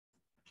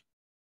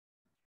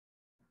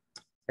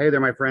Hey there,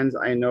 my friends.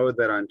 I know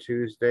that on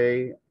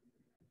Tuesday,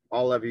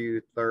 all of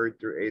you 3rd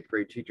through 8th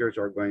grade teachers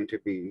are going to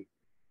be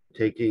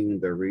taking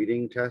the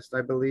reading test,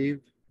 I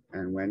believe,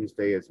 and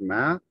Wednesday is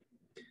math.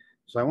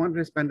 So I wanted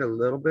to spend a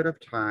little bit of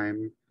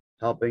time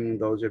helping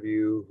those of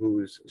you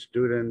whose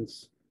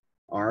students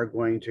are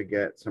going to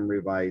get some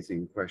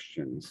revising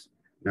questions.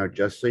 Now,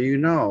 just so you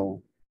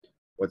know,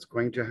 what's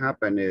going to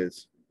happen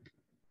is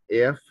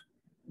if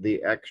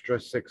the extra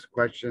 6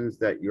 questions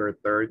that your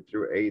 3rd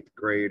through 8th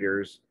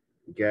graders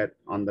get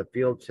on the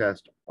field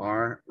test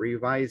are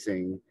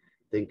revising,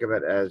 think of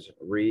it as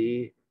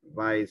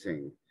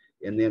revising.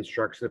 In the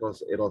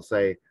instructions, it'll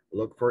say,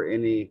 look for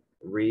any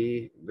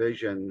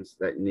revisions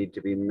that need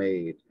to be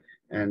made.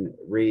 And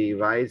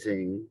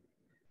revising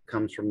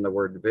comes from the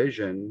word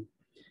vision.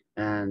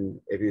 And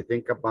if you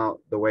think about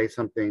the way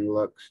something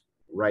looks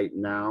right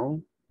now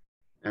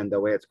and the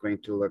way it's going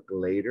to look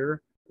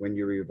later when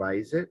you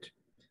revise it,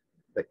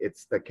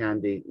 it's the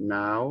candy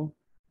now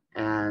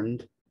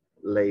and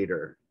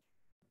later.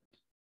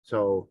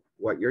 So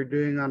what you're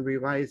doing on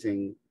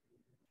revising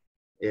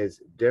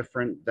is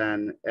different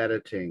than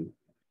editing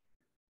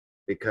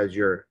because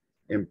you're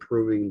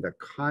improving the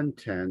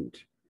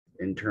content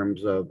in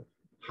terms of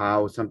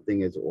how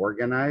something is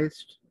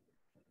organized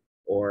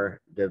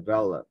or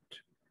developed.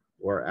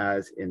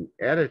 Whereas in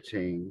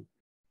editing,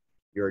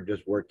 you're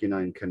just working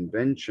on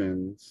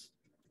conventions,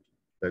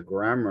 the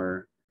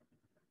grammar,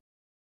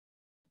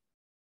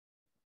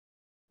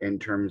 in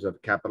terms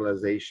of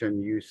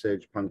capitalization,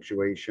 usage,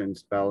 punctuation,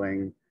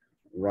 spelling,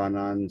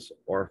 run-ons,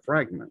 or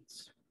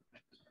fragments.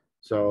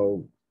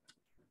 So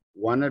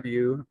one of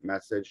you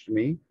messaged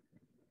me.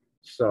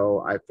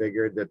 So I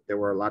figured that there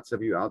were lots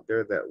of you out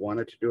there that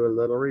wanted to do a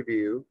little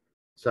review.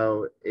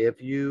 So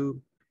if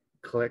you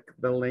click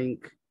the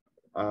link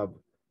of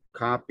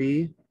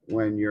copy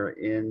when you're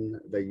in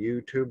the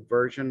YouTube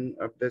version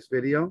of this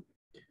video,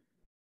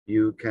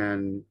 you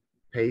can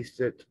paste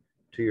it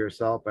to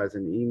yourself as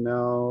an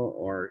email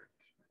or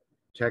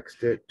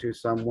text it to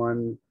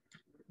someone.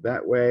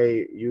 That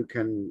way you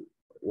can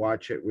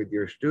watch it with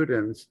your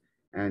students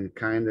and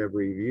kind of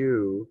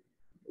review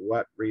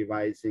what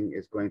revising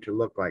is going to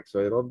look like. So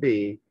it'll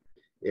be,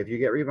 if you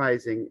get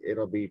revising,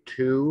 it'll be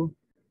 2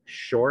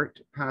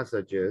 short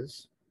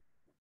passages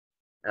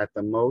at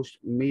the most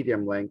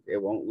medium length.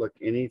 It won't look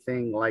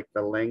anything like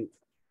the length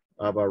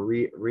of a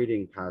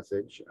reading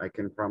passage. I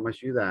can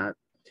promise you that,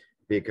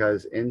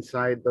 because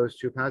inside those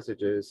 2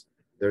 passages,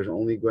 there's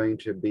only going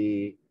to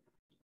be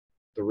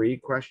 3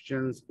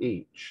 questions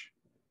each.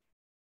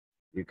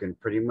 You can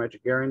pretty much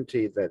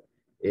guarantee that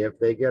if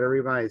they get a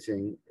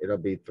revising, it'll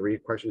be 3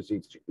 questions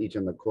each.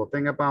 And the cool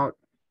thing about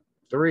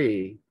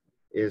 3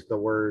 is the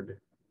word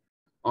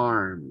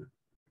arm.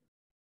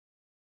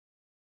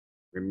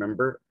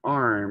 Remember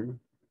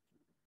arm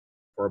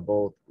for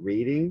both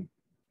reading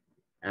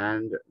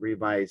and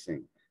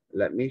revising.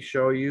 Let me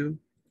show you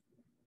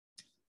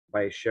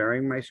by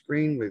sharing my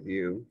screen with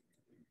you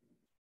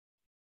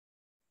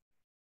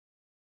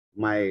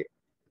my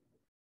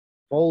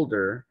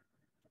folder,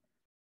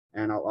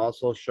 and I'll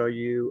also show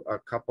you a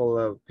couple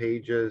of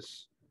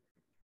pages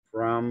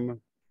from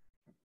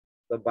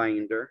the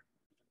binder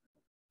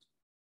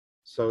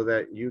so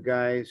that you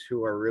guys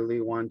who are really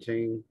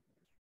wanting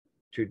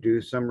to do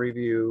some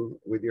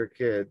review with your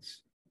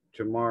kids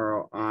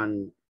tomorrow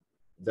on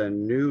the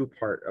new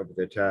part of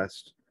the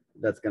test,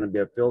 that's going to be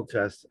a field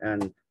test.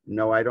 And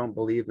no, I don't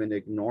believe in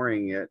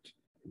ignoring it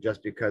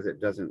just because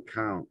it doesn't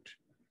count.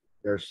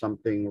 There's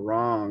something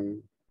wrong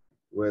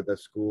with a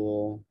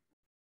school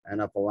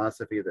and a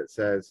philosophy that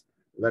says,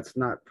 let's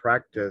not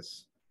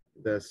practice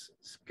this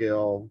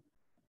skill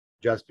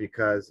just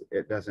because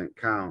it doesn't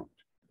count.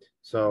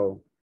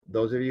 So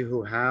those of you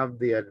who have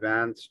the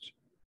advanced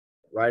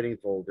writing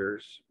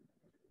folders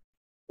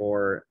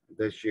for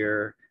this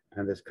year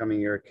and this coming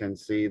year can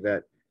see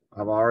that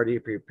I've already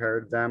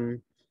prepared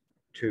them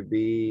to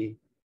be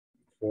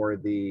for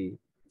the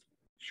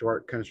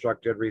short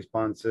constructed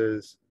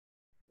responses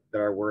that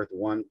are worth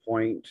 1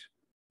 point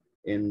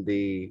in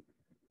the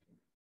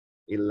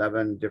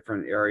 11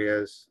 different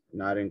areas,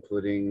 not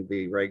including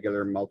the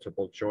regular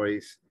multiple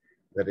choice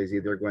that is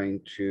either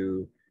going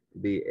to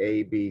be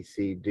A, B,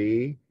 C,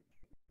 D,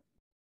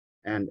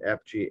 and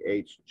F, G,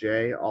 H,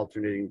 J,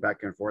 alternating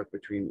back and forth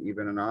between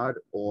even and odd,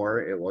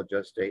 or it will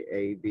just say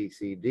A, B,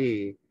 C,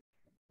 D,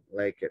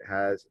 like it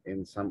has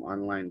in some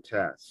online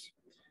tests.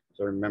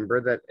 So remember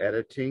that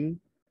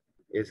editing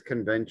is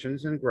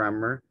conventions and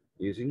grammar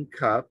using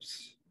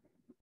cups,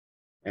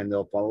 and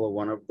they'll follow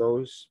one of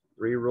those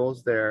 3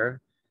 rules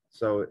there.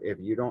 So if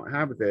you don't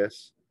have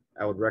this,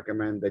 I would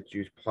recommend that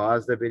you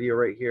pause the video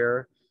right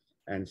here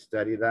and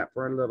study that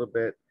for a little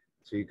bit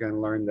so you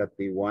can learn that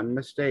the one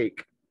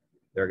mistake,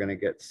 they're going to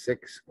get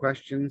 6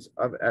 questions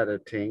of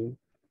editing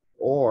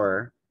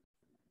or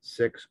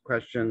 6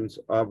 questions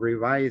of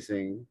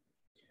revising,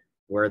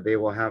 where they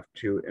will have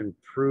to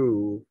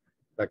improve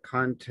the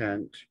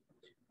content,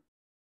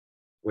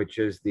 which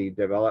is the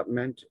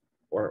development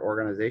or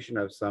organization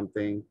of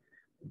something,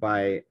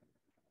 by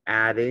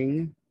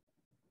adding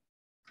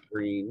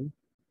green,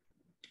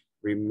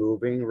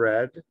 removing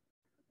red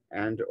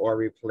and or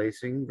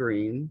replacing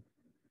green,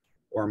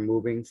 or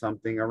moving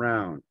something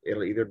around.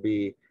 It'll either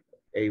be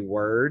a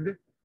word,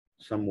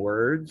 some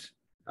words,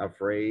 a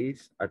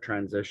phrase, a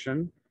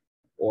transition,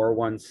 or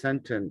one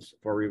sentence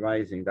for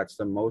revising. That's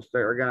the most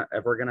they're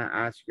ever gonna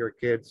ask your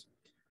kids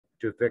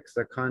to fix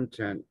the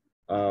content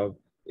of,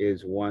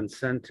 is one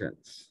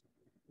sentence.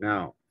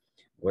 Now,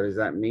 what does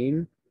that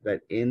mean?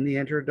 That in the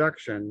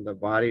introduction, the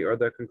body, or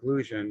the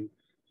conclusion,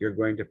 you're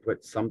going to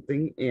put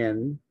something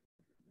in,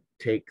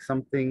 take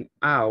something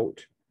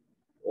out,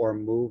 or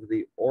move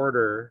the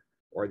order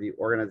or the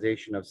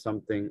organization of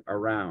something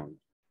around.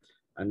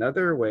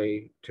 Another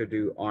way to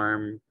do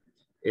ARM,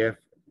 if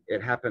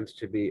it happens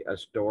to be a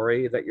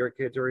story that your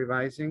kids are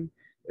revising,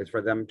 is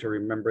for them to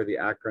remember the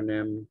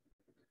acronym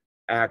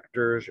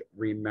Actors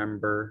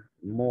Remember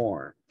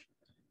More.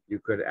 You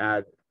could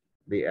add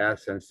the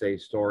S and say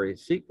story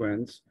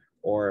sequence,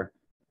 or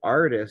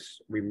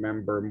artists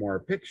remember more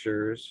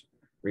pictures,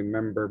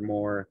 remember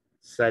more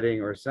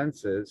setting or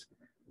senses.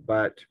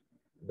 But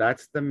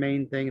that's the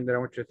main thing that I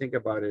want you to think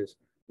about, is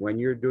when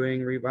you're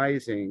doing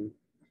revising,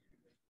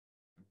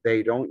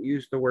 they don't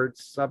use the word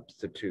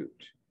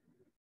substitute.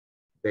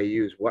 They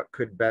use what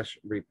could best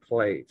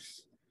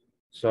replace.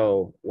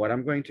 So what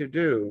I'm going to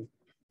do,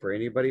 for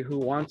anybody who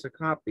wants a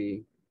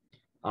copy,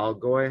 I'll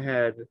go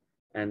ahead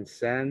and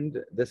send,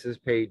 this is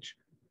page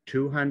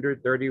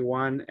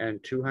 231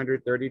 and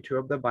 232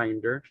 of the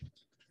binder.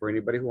 For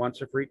anybody who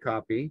wants a free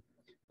copy,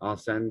 I'll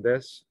send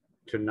this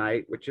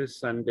tonight, which is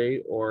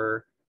Sunday,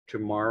 or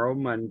tomorrow,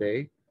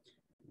 Monday.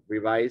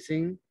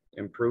 Revising,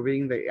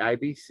 improving the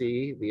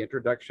IBC, the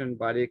introduction,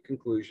 body,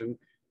 conclusion,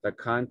 the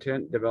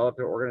content,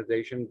 development,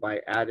 organization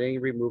by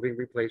adding, removing,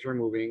 replace,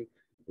 removing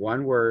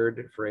one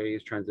word,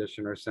 phrase,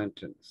 transition, or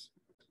sentence.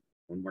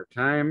 One more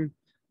time,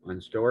 on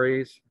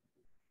stories,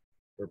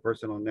 or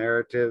personal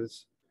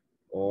narratives,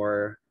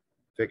 or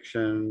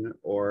fiction,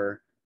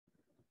 or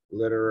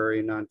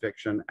literary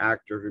nonfiction.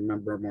 Actors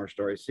remember more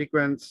story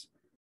sequence.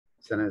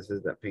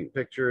 Sentences that paint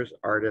pictures.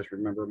 Artists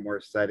remember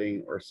more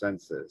setting or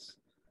senses,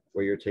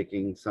 where you're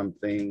taking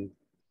something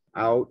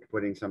out,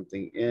 putting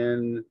something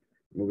in,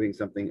 moving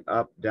something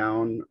up,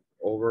 down,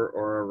 over,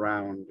 or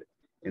around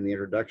in the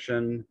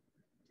introduction,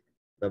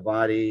 the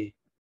body,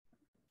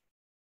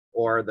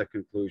 or the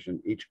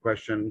conclusion. Each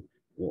question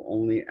will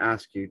only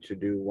ask you to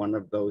do one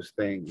of those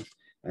things.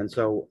 And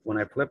so when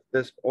I flip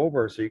this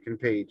over, so you can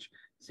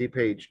see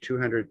page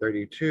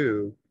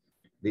 232,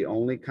 the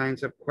only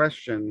kinds of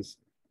questions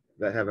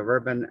that have ever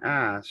been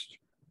asked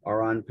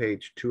are on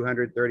page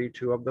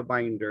 232 of the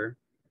binder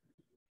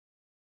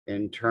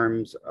in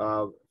terms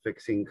of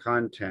fixing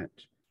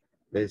content.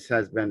 This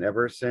has been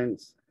ever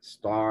since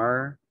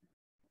STAR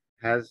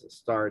has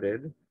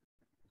started,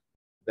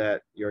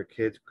 that your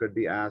kids could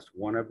be asked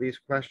one of these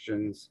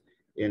questions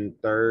in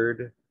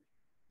 3rd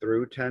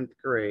through 10th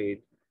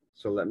grade.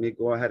 So let me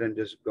go ahead and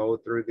just go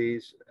through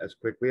these as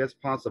quickly as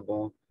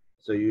possible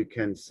so you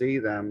can see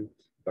them.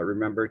 But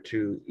remember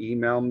to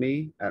email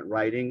me at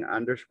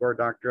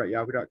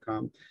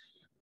writing_doctor@yahoo.com,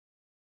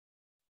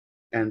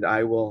 and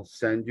I will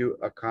send you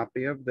a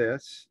copy of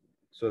this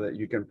so that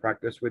you can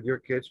practice with your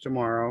kids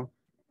tomorrow.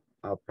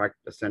 I'll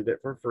send it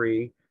for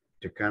free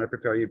to kind of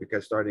prepare you,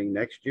 because starting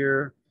next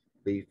year,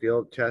 the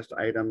field test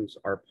items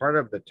are part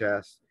of the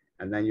test,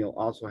 and then you'll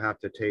also have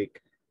to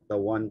take the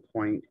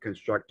 1-point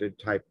constructed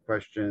type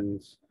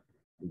questions,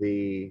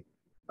 the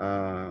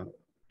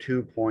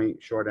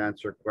 2-point short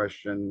answer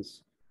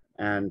questions,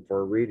 and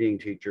for reading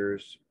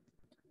teachers,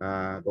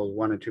 those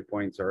 1 and 2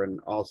 points are in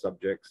all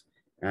subjects,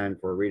 and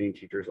for reading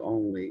teachers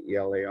only,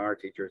 ELAR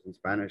teachers and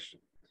Spanish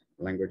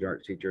language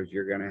arts teachers,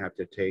 you're going to have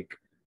to take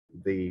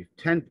the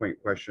 10-point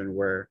question,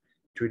 where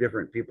 2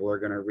 different people are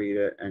going to read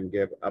it and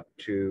give up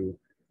to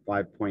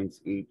 5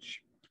 points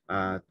each,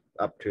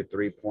 up to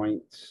 3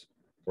 points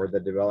for the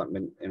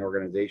development and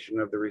organization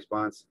of the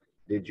response.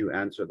 Did you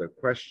answer the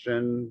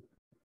question?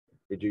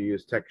 Did you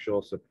use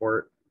textual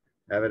support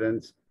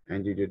evidence?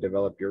 And did you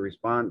develop your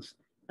response?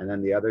 And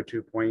then the other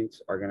 2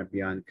 points are going to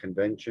be on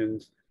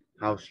conventions.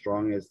 How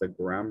strong is the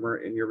grammar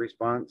in your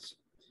response?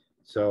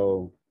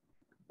 So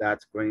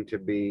that's going to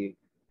be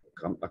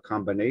a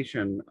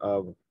combination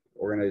of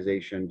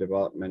organization,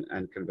 development,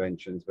 and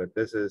conventions, but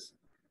this is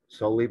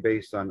solely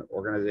based on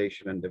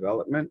organization and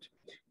development.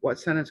 What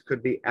sentence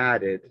could be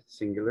added,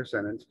 singular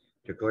sentence,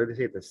 to clearly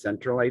state the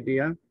central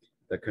idea,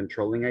 the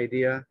controlling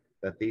idea,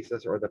 the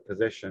thesis, or the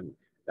position?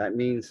 That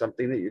means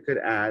something that you could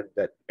add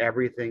that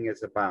everything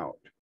is about.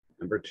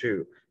 Number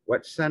 2,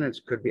 what sentence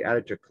could be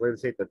added to clearly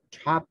state the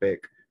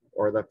topic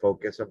or the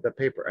focus of the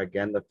paper?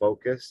 Again, the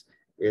focus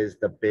is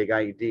the big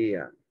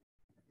idea,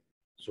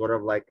 sort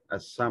of like a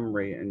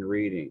summary in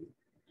reading.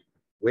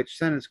 Which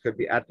sentence could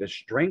be added to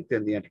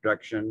strengthen the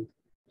introduction,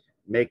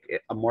 make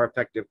it a more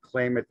effective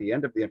claim at the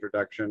end of the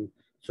introduction?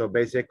 So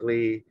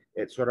basically,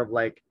 it's sort of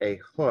like a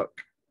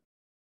hook,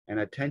 an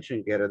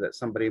attention getter that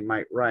somebody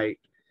might write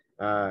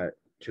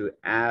to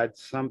add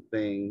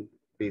something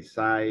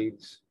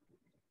besides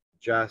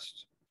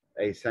just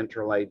a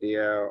central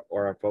idea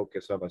or a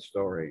focus of a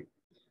story.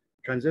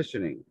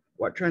 Transitioning.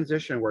 What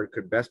transition word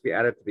could best be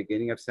added at the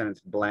beginning of sentence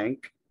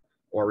blank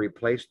or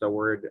replace the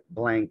word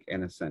blank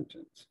in a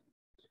sentence?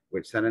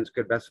 Which sentence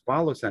could best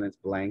follow sentence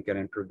blank and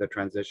improve the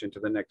transition to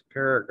the next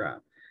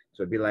paragraph?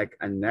 So it'd be like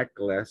a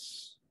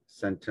necklace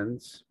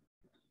sentence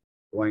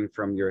going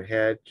from your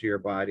head to your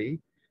body,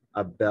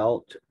 a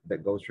belt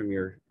that goes from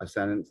a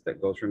sentence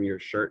that goes from your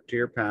shirt to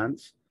your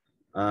pants,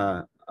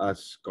 a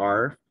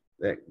scarf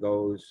that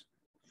goes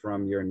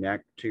from your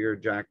neck to your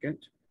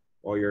jacket,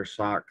 or your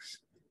socks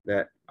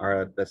that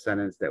are the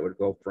sentence that would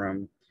go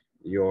from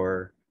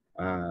your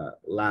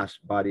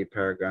last body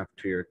paragraph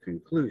to your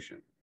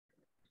conclusion.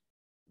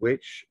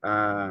 Which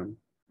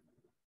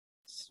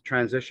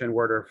transition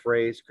word or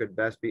phrase could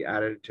best be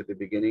added to the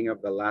beginning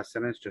of the last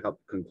sentence to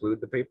help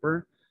conclude the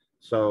paper?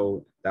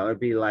 So that would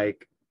be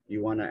like,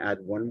 you want to add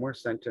one more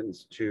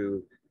sentence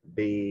to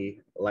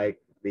be like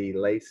the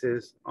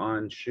laces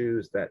on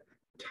shoes that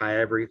tie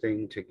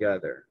everything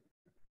together.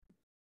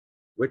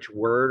 Which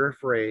word or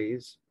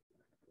phrase,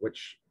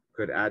 which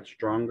could add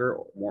stronger,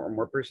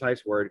 more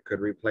precise word, could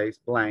replace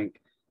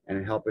blank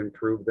and help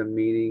improve the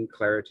meaning,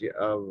 clarity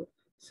of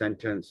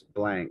sentence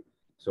blank?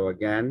 So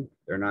again,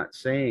 they're not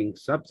saying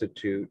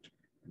substitute,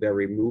 they're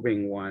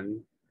removing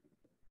one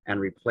and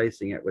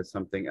replacing it with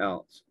something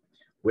else.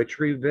 Which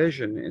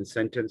revision in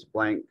sentence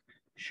blank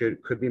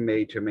could be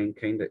made to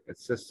maintain the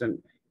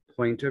consistent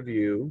point of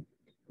view?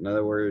 In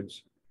other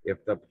words,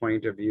 if the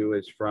point of view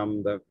is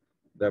from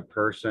the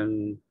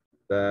person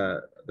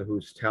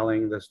who's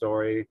telling the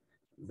story,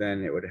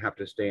 then it would have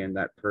to stay in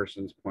that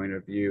person's point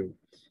of view.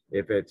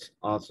 If it's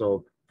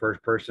also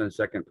first person,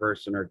 second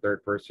person, or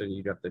third person,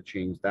 you'd have to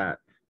change that.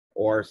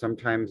 Or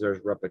sometimes there's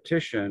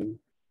repetition,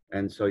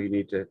 and so you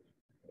need to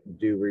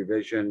do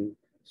revision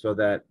so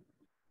that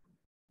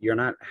you're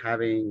not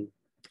having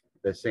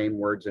the same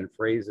words and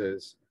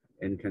phrases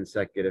in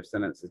consecutive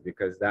sentences,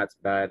 because that's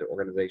bad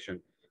organization.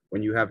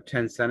 When you have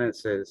 10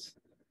 sentences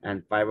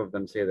and 5 of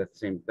them say the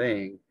same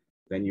thing,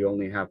 then you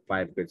only have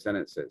 5 good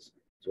sentences.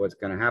 So what's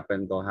going to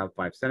happen, they'll have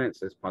 5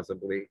 sentences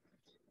possibly,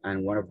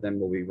 and one of them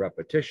will be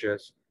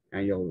repetitious,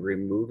 and you'll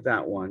remove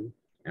that one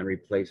and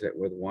replace it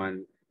with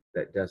one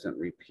that doesn't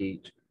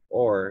repeat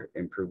or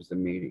improves the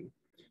meaning.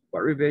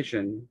 What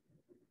revision?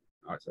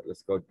 All right, so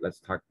let's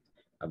talk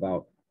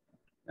about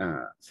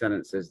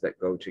sentences that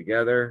go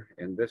together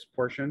in this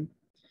portion.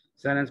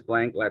 Sentence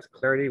blank lacks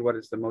clarity. What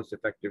is the most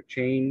effective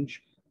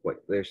change?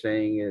 What they're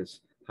saying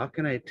is, how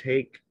can I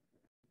take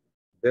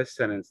this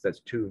sentence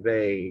that's too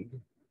vague,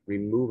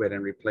 remove it,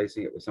 and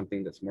replacing it with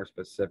something that's more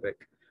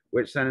specific?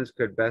 Which sentence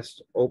could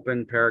best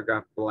open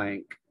paragraph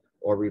blank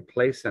or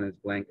replace sentence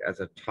blank as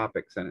a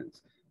topic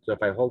sentence? So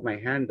if I hold my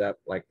hand up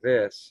like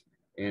this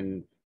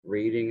in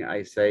reading,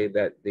 I say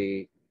that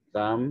the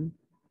thumb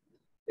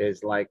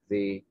is like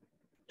the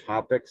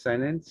topic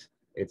sentence.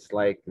 It's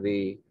like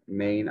the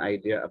main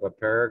idea of a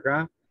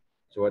paragraph.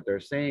 So what they're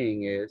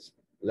saying is,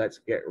 let's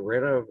get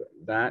rid of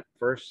that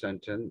first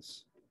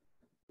sentence,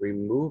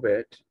 remove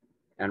it,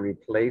 and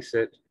replace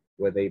it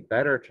with a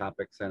better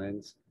topic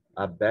sentence,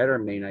 a better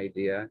main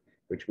idea,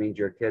 which means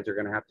your kids are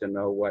going to have to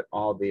know what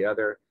all the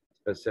other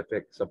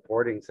specific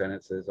supporting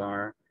sentences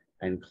are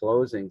and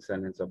closing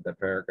sentence of the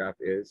paragraph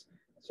is,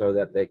 so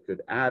that they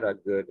could add a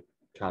good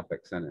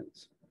topic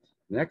sentence.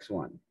 Next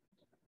one.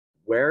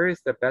 Where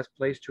is the best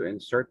place to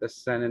insert the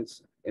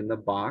sentence in the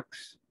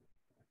box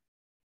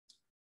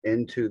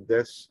into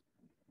this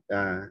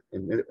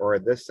or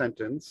this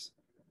sentence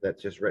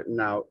that's just written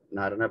out,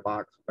 not in a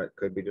box, but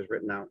could be just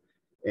written out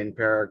in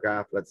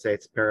paragraph, let's say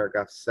it's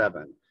paragraph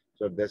 7.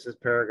 So if this is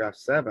paragraph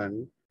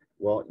 7,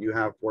 well, you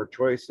have 4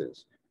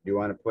 choices. You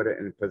want to put it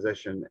in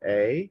position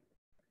A,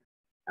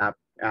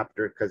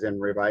 after, because in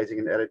revising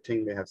and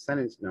editing, they have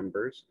sentence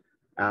numbers,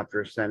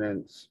 after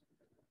sentence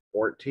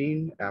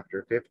 14,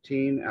 after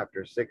 15,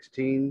 after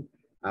 16,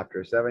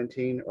 after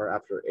 17, or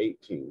after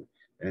 18.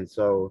 And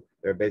so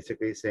they're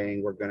basically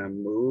saying we're going to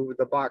move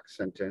the box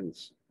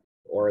sentence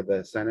or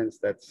the sentence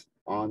that's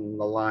on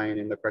the line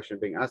in the question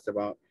being asked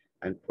about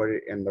and put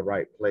it in the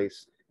right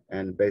place,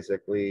 and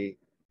basically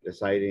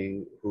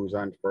deciding who's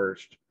on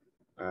first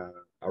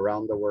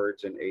around the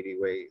words in 80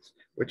 ways.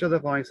 Which of the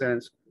following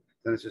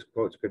sentences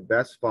quotes could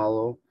best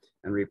follow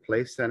and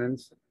replace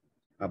sentence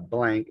a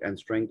blank and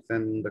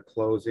strengthen the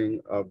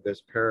closing of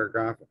this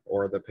paragraph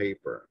or the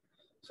paper?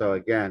 So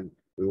again,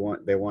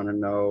 they want to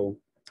know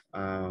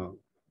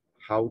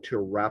how to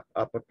wrap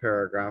up a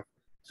paragraph.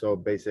 So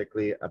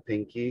basically a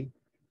pinky.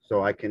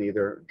 So I can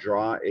either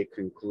draw a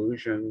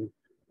conclusion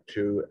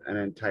to an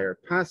entire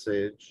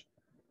passage,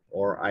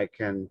 or I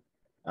can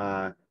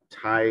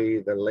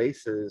tie the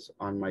laces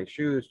on my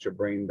shoes to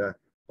bring the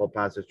whole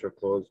passage to a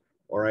close,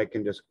 or I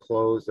can just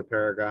close the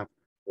paragraph.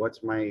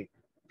 What's my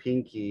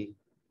pinky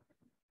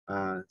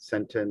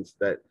sentence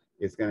that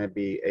is going to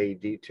be a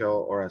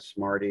detail or a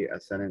smarty, a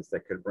sentence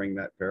that could bring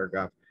that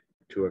paragraph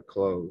to a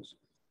close?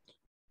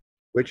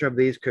 Which of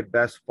these could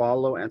best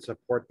follow and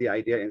support the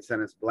idea in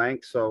sentence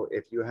blank? So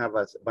if you have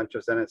a bunch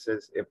of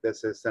sentences, if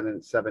this is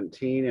sentence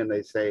 17 and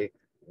they say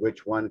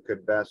which one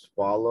could best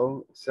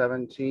follow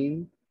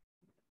 17,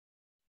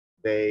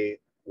 they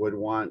would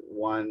want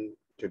one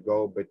to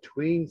go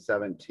between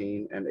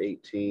 17 and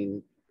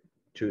 18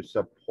 to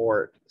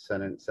support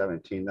sentence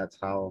 17. That's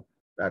how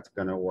that's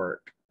going to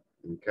work.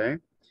 Okay.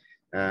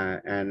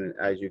 And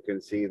as you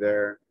can see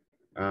there,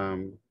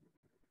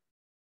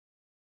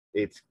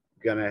 it's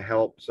going to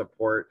help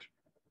support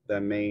the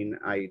main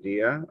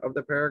idea of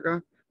the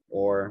paragraph,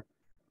 or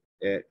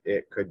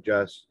it could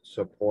just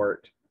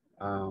support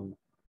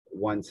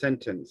one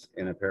sentence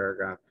in a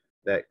paragraph.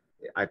 That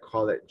I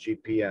call it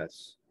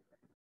GPS.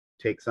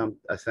 Take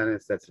a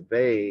sentence that's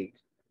vague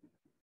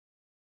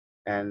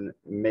and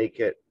make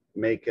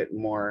it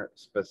more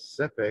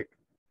specific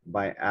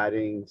by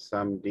adding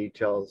some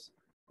details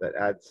that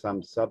add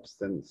some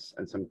substance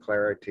and some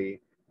clarity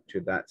to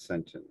that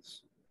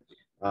sentence.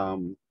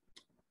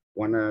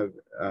 One of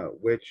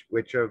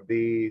which of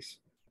these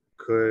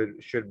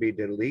should be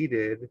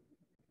deleted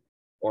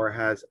or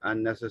has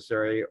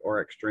unnecessary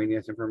or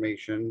extraneous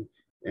information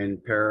in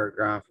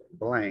paragraph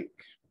blank.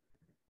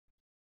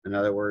 In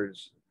other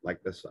words,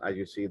 like this, as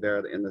you see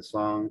there in the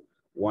song,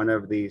 one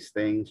of these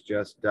things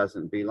just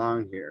doesn't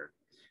belong here.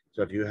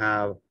 So if you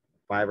have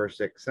 5 or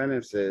 6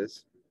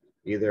 sentences,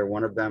 either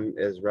one of them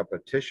is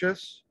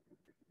repetitious,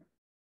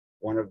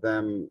 one of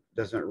them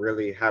doesn't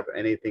really have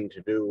anything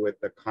to do with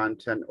the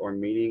content or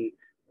meaning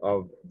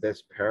of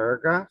this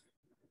paragraph,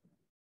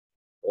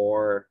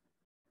 or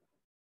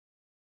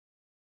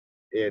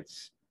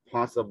it's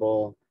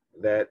possible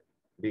that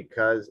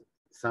because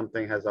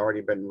something has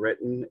already been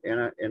written in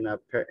a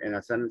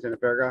sentence in a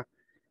paragraph,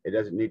 it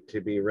doesn't need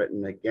to be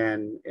written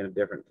again in a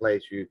different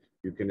place. You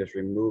can just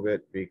remove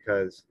it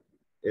because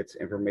it's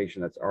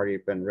information that's already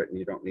been written.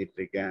 You don't need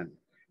it again.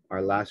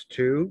 Our last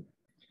two,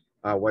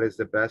 what is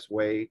the best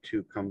way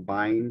to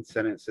combine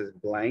sentences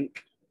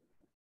blank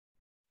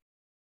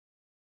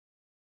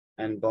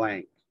and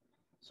blank?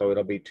 So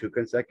it'll be 2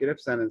 consecutive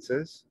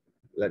sentences.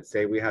 Let's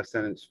say we have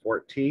sentence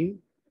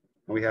 14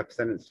 and we have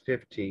sentence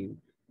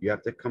 15. You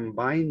have to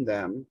combine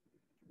them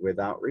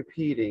without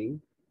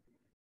repeating,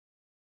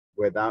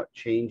 without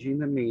changing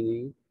the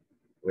meaning,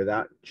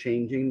 without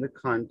changing the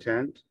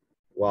content,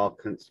 while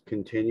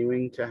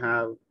continuing to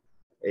have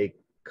a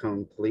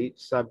complete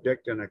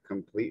subject and a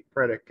complete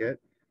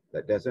predicate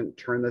that doesn't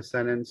turn the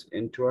sentence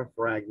into a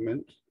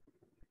fragment.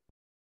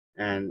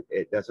 And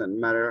it doesn't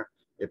matter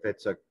if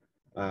it's a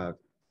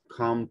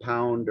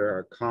compound or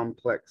a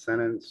complex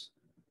sentence,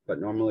 but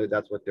normally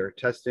that's what they're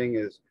testing,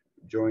 is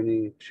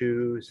joining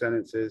 2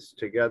 sentences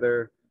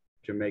together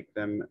to make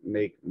them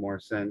make more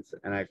sense.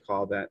 And I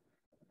call that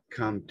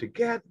come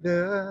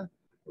together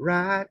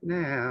right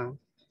now.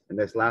 And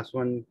this last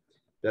one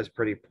does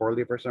pretty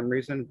poorly for some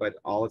reason, but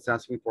all it's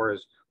asking for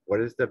is what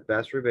is the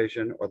best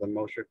revision or the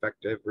most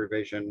effective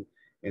revision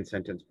in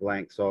sentence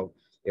blank. So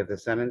if the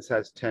sentence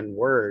has 10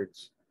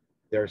 words,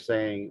 they're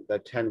saying the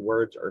 10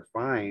 words are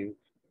fine,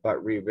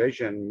 but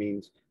revision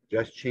means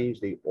just change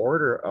the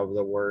order of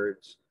the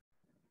words,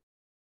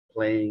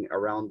 playing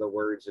around the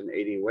words in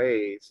 80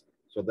 ways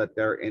so that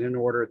they're in an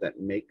order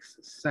that makes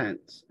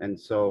sense. And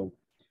so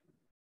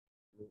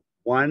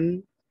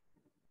one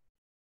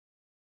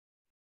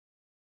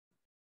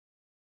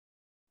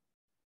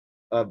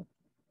of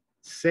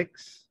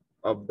 6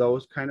 of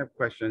those kind of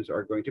questions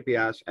are going to be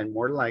asked, and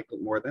more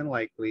than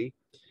likely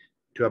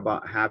to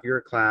about half your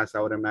class.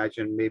 I would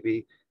imagine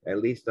maybe at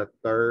least a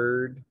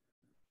third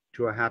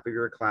to a half of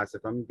your class,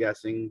 if I'm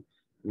guessing,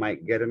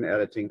 might get an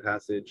editing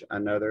passage.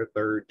 Another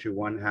third to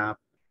 1/2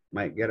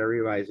 might get a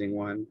revising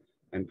one,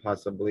 and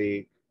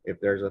possibly if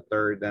there's a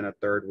third, then a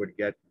third would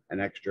get an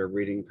extra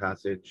reading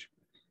passage.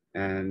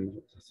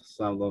 And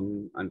some of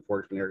them,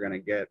 unfortunately, are going to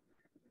get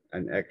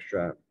an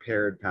extra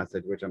paired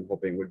passage, which I'm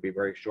hoping would be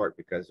very short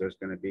because there's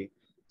going to be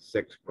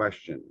 6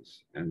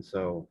 questions. And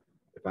so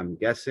if I'm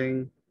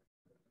guessing,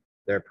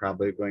 they're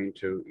probably going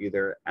to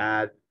either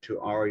add to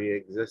already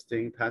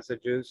existing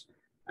passages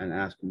and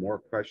ask more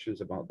questions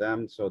about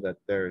them so that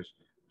there's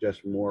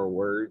just more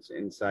words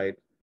inside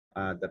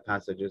the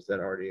passages that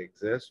already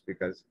exist.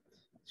 Because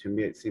to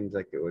me, it seems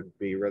like it would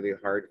be really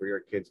hard for your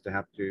kids to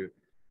have to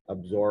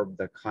absorb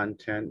the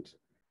content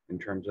in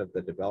terms of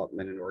the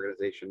development and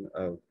organization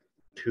of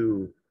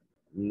 2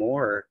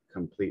 more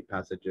complete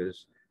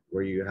passages,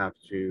 where you have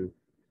to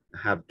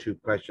have 2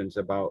 questions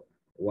about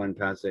one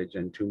passage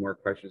and 2 more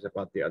questions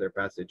about the other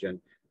passage and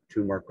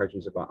 2 more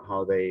questions about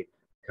how they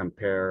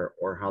compare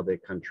or how they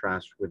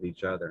contrast with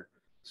each other.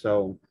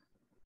 So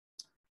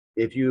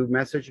if you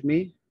message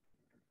me,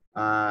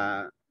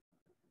 I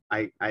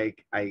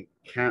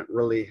can't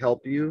really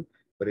help you,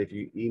 but if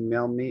you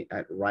email me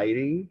at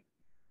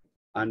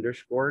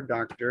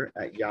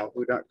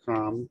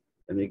writing_doctor@yahoo.com,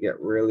 and you get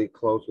really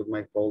close with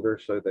my folder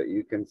so that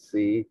you can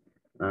see,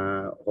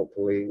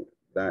 hopefully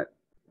that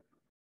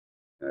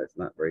it's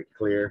not very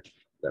clear.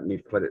 Let me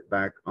put it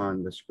back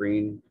on the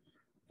screen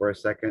for a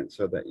second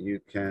so that you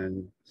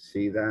can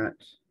see that.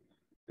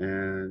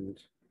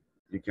 And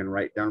you can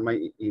write down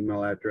my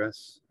email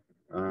address.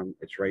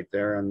 It's right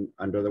there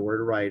under the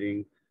word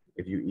writing.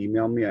 If you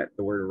email me at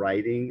the word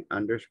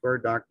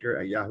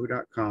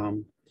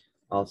writing_doctor@yahoo.com,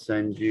 I'll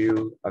send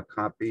you a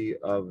copy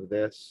of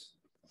this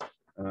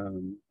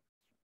um,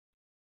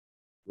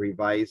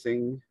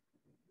 revising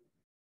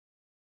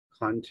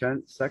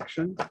content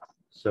section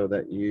so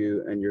that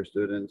you and your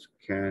students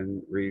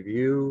can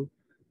review,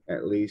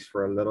 at least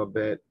for a little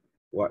bit,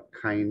 what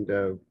kind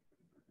of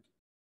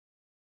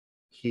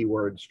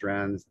keyword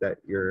strands that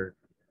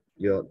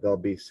they'll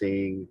be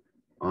seeing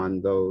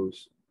on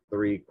those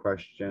 3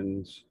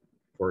 questions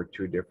for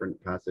 2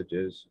 different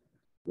passages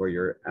where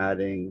you're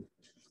adding,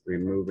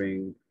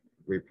 removing,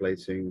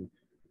 replacing,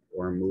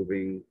 or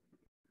moving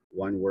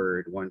one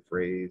word, one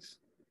phrase,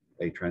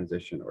 a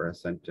transition or a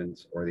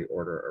sentence or the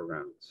order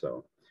around.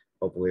 So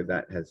hopefully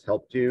that has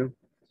helped you.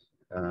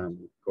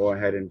 Go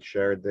ahead and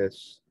share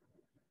this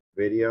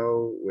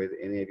video with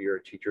any of your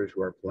teachers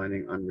who are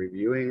planning on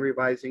reviewing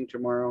revising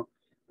tomorrow.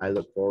 I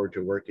look forward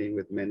to working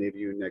with many of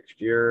you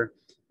next year.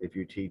 If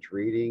you teach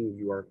reading,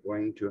 you are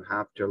going to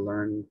have to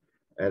learn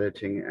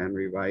editing and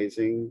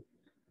revising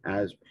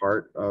as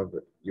part of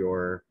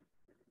your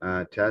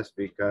test,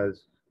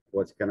 because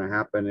what's going to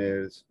happen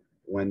is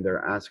when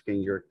they're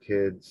asking your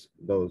kids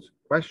those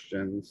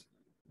questions,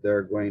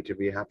 they're going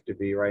to have to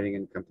be writing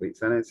in complete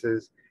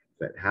sentences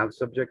that have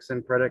subjects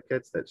and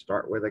predicates that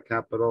start with a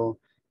capital,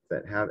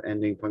 that have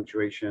ending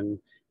punctuation,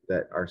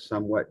 that are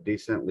somewhat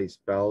decently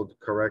spelled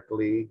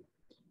correctly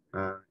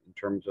in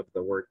terms of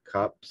the word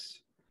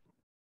cups,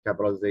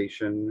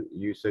 capitalization,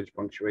 usage,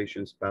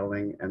 punctuation,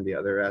 spelling, and the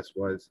other S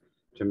was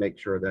to make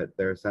sure that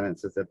their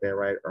sentences that they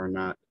write are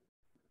not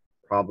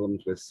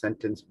problems with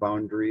sentence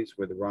boundaries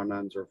with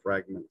run-ons or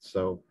fragments.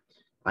 So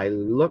I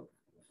look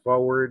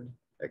forward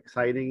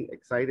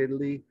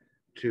excitedly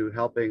to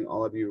helping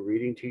all of you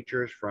reading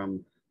teachers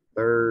from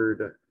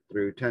 3rd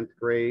through 10th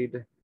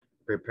grade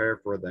prepare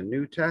for the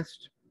new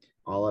test.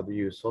 All of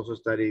you social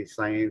studies,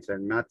 science,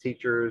 and math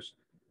teachers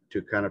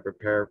to kind of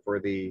prepare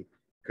for the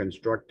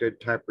constructed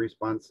type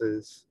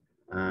responses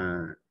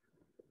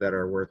that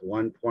are worth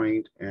 1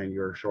 point, and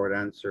your short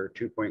answer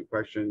 2-point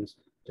questions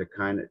to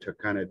kind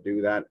of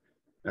do that.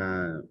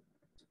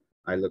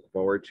 I look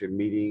forward to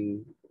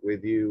meeting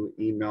with you.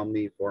 Email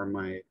me for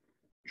my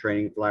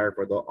training flyer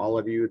for all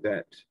of you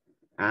that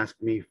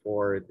asked me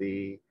for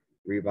the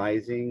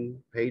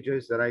revising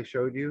pages that I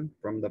showed you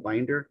from the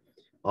binder.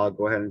 I'll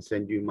go ahead and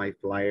send you my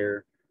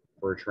flyer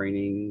for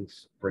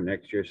trainings for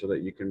next year so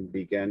that you can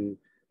begin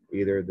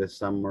either this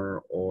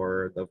summer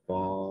or the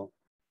fall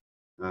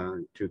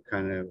to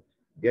kind of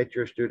get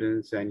your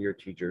students and your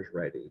teachers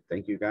ready.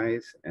 Thank you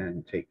guys,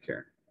 and take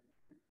care.